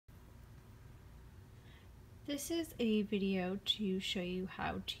This is a video to show you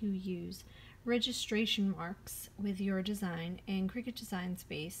how to use registration marks with your design in Cricut Design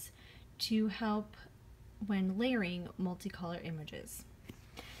Space to help when layering multicolor images.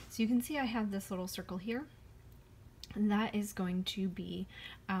 So you can see I have this little circle here, and that is going to be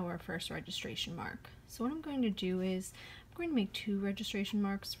our first registration mark. So what I'm going to do is I'm going to make 2 registration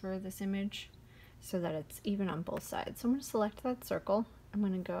marks for this image so that it's even on both sides. So I'm going to select that circle. I'm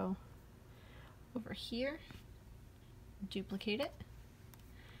going to go over here, duplicate it,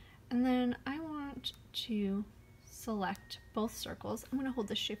 and then I want to select both circles. I'm going to hold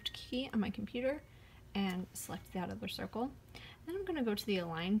the Shift key on my computer and select that other circle. Then I'm going to go to the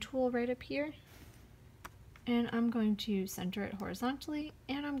Align tool right up here, and I'm going to center it horizontally,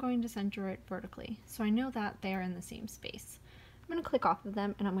 and I'm going to center it vertically, so I know that they're in the same space. I'm going to click off of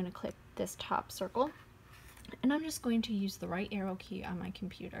them, and I'm going to click this top circle, and I'm just going to use the right arrow key on my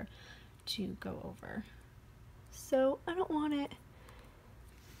computer to go over. So I don't want it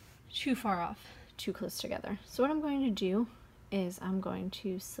too far off, too close together. So what I'm going to do is I'm going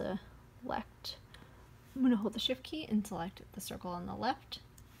to hold the Shift key and select the circle on the left,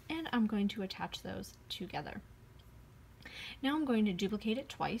 and I'm going to attach those together. Now I'm going to duplicate it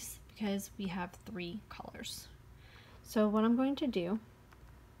twice because we have 3 colors. So what I'm going to do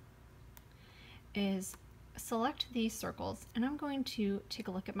is select these circles, and I'm going to take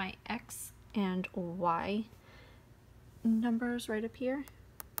a look at my X and Y numbers right up here,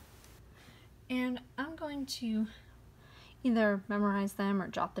 and I'm going to either memorize them or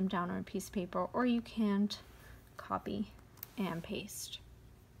jot them down on a piece of paper, or you can copy and paste.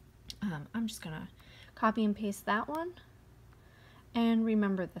 I'm just gonna copy and paste that one and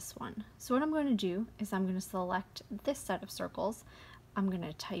remember this one. So what I'm going to do is I'm going to select this set of circles. I'm going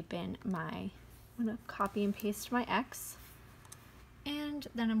to copy and paste my X, and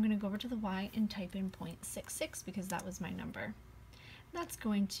then I'm going to go over to the Y and type in 0.66 because that was my number. That's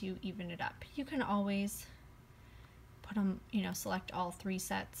going to even it up. You can always put them, select all 3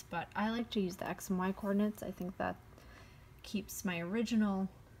 sets, but I like to use the X and Y coordinates. I think that keeps my original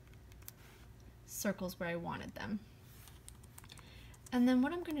circles where I wanted them. And then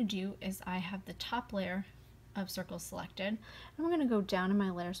what I'm going to do is I have the top layer of circles selected, and I'm going to go down in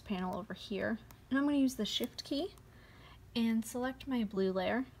my layers panel over here, and I'm going to use the Shift key and select my blue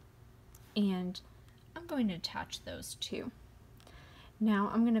layer, and I'm going to attach those 2. Now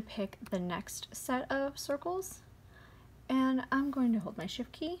I'm going to pick the next set of circles, and I'm going to hold my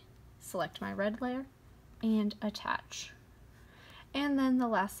Shift key, select my red layer, and attach. And then the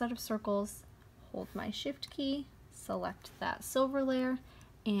last set of circles, hold my Shift key, select that silver layer,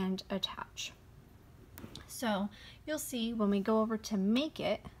 and attach. So you'll see when we go over to make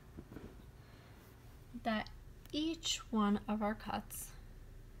it that each one of our cuts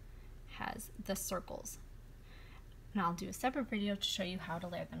has the circles. And I'll do a separate video to show you how to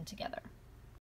layer them together.